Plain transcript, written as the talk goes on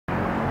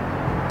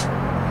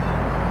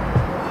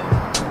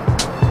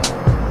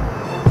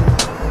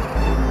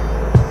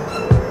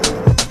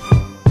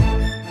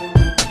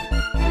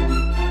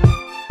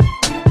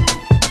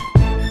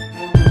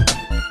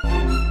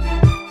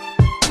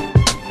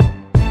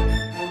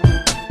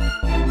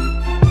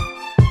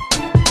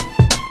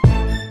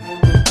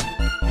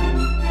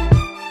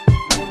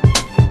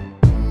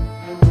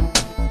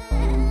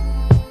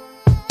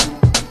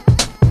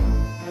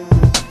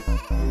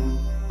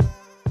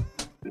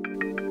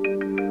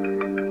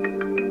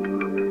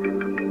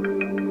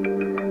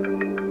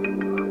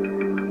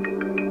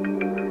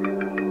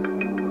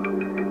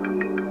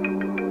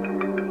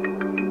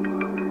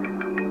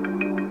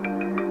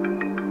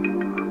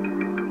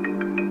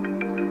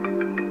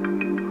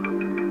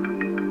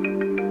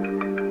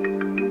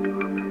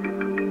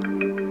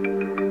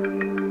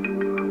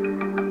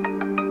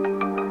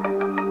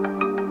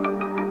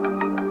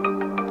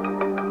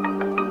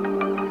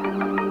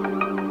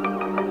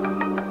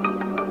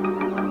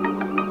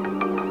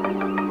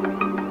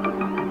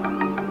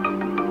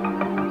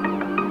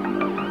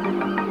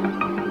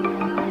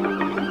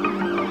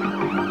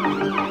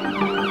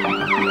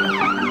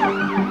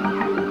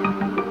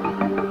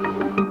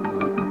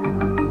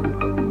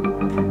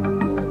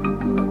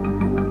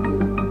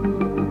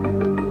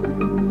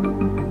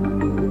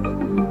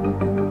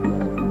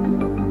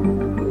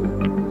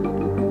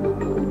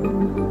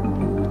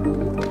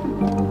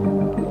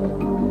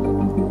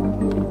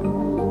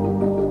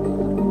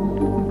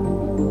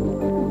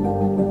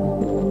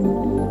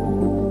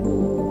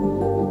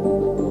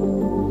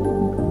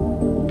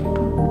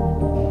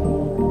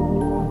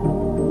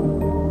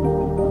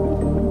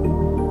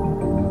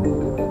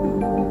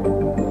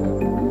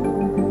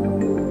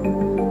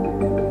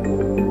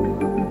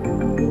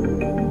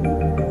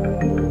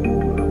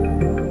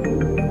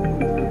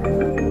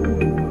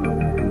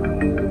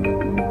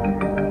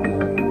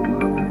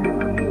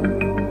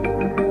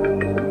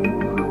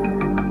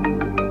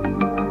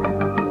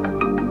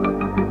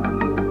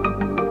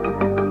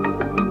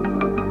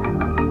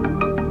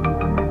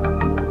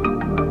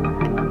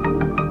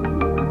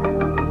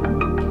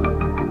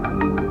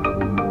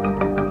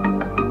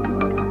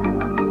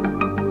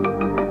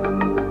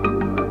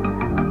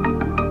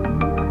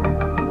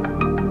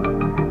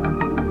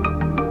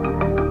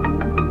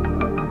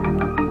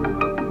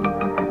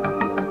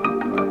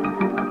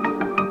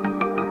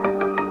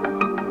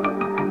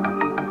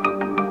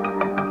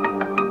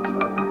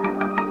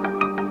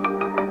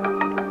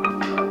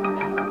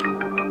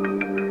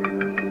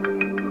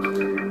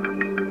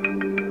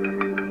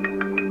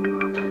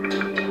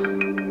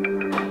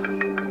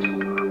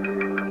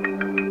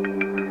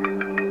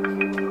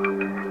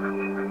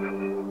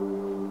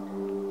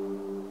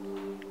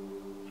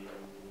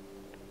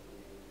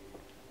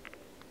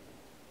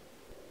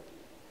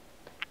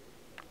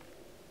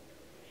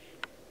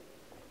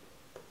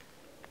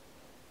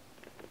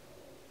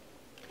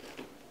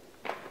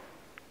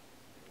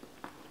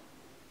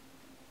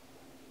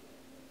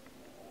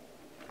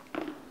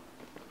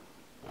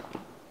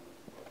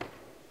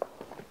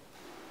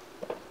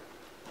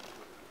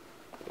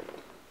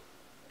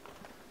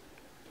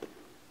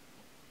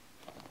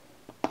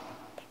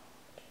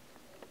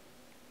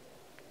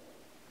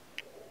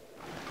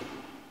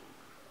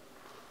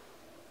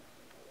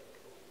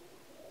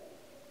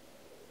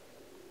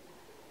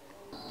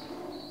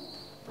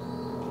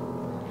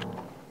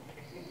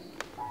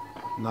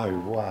No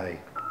way.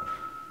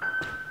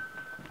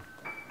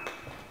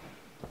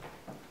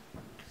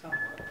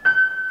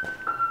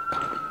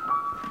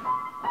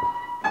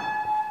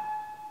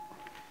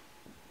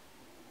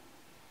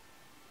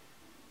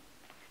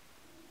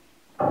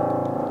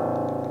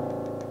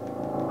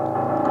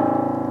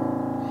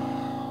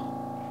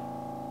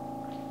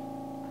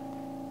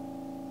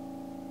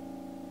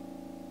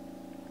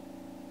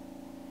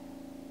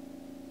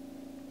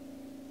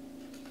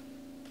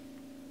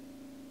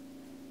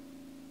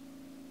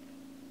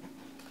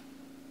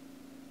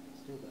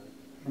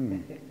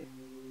 Mm.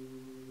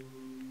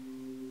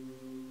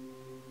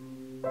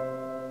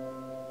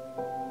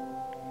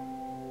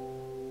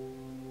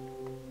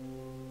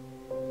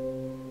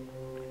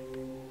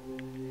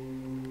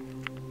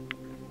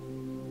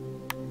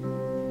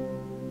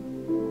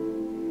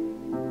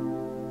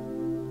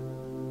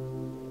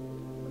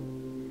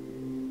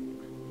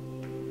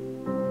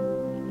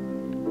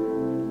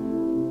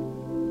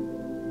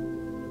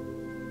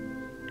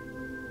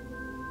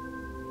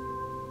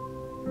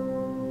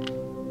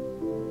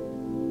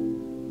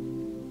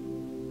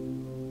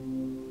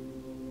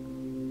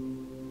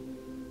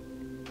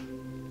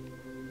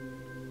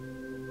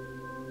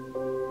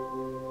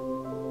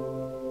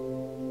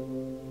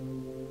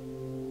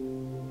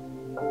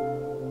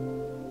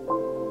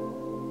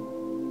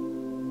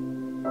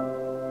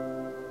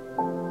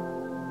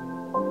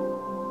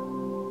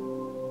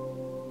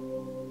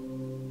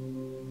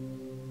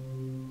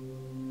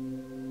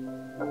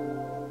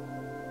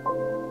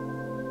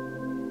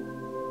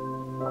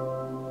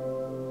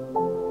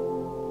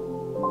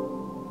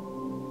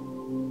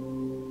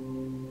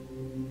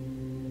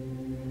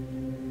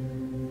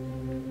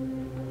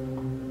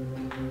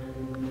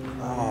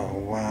 Oh,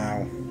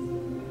 wow.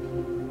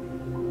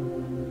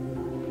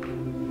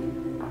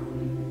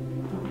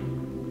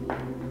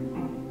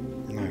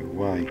 No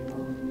way.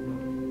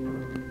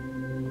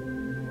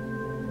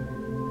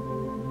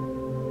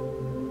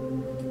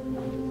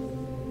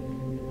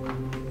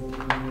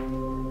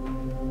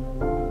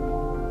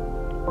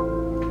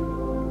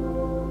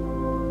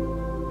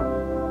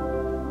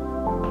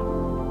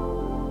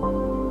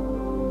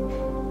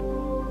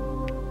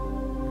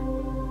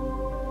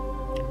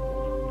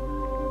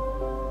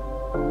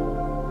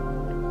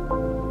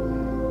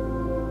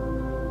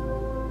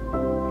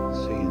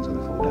 Ceiling's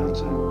gonna fall down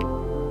soon.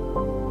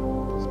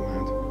 It's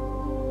mad.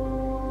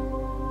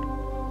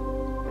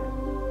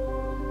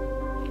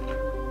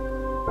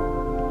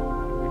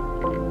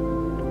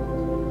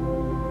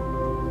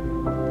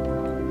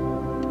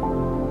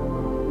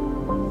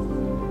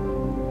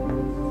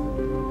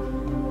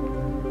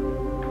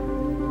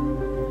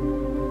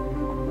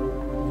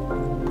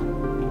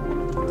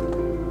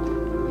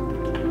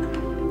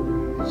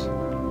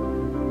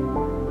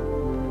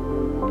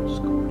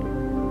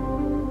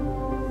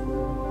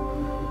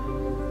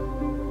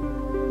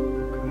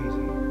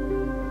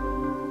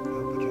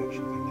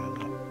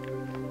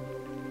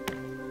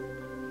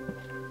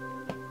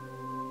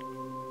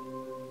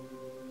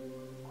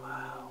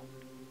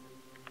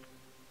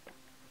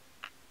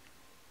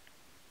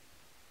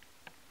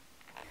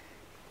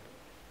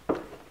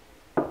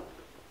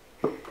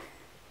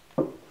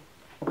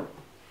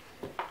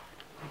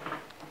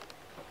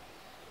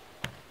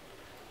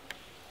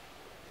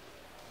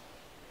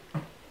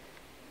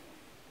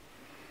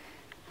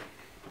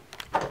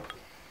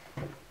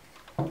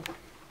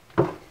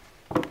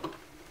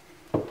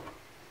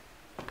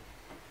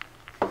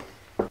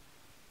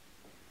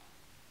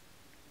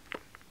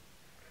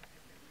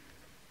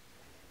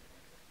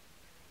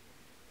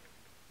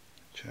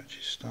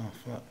 Church's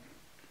staff up.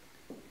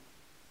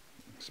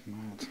 It's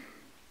mad.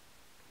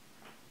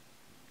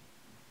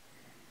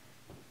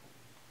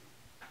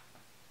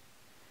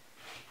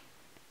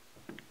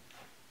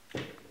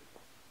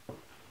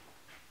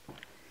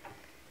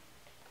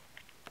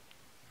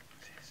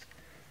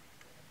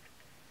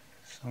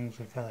 Songs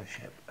of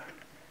Fellowship.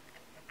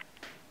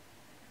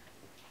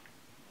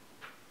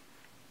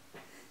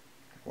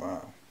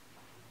 Wow.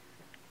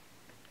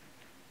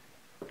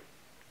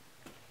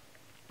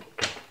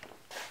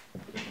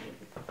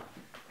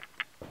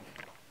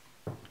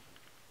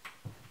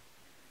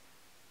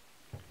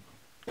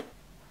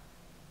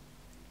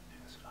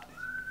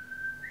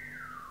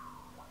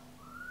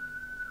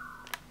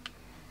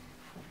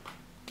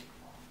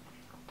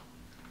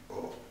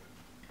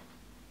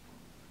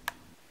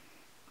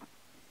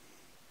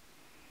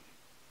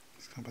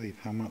 I can't believe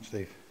how much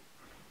they've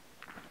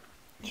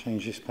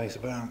changed this place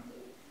about.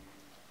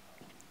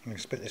 They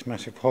split this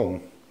massive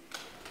hall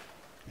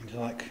into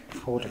like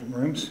 4 different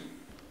rooms.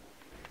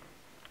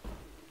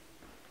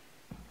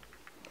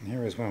 And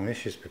here as well,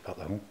 this just ripped up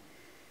the hall.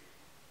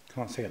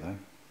 Can't see it though.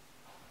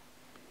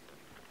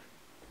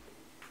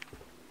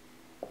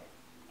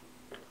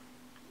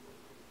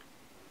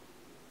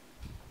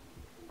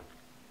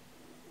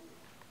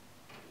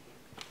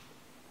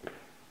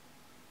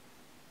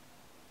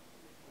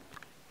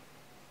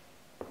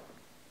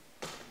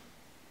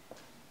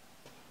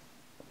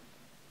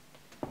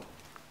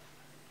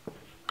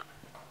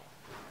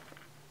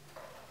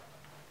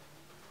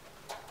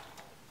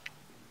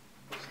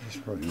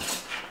 this room,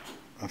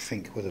 I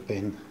think, would have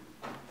been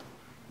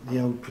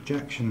the old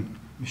projection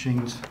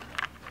machines,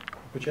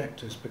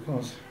 projectors,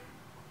 because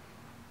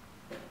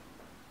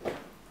you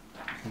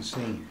can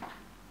see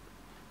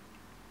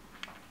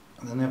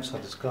on the other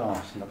side there's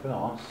glass, and the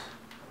glass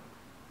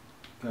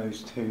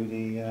goes to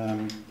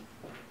the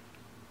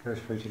goes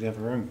through to the other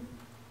room.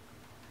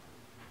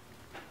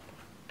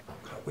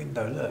 That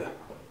window, look. That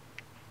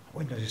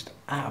window's just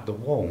out of the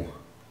wall.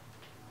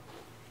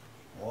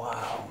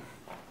 Wow.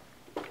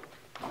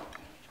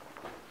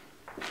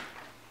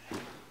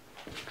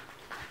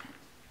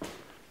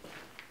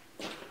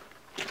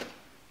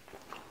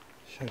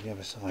 Show the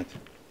other side.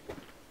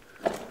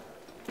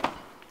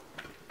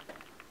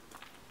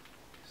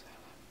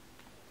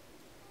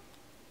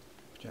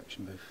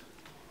 Projection booth.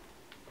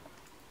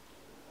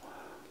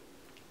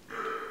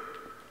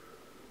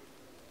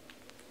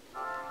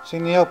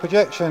 Seen the old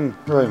projection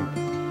room?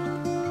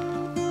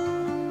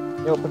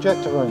 The old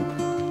projector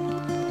room?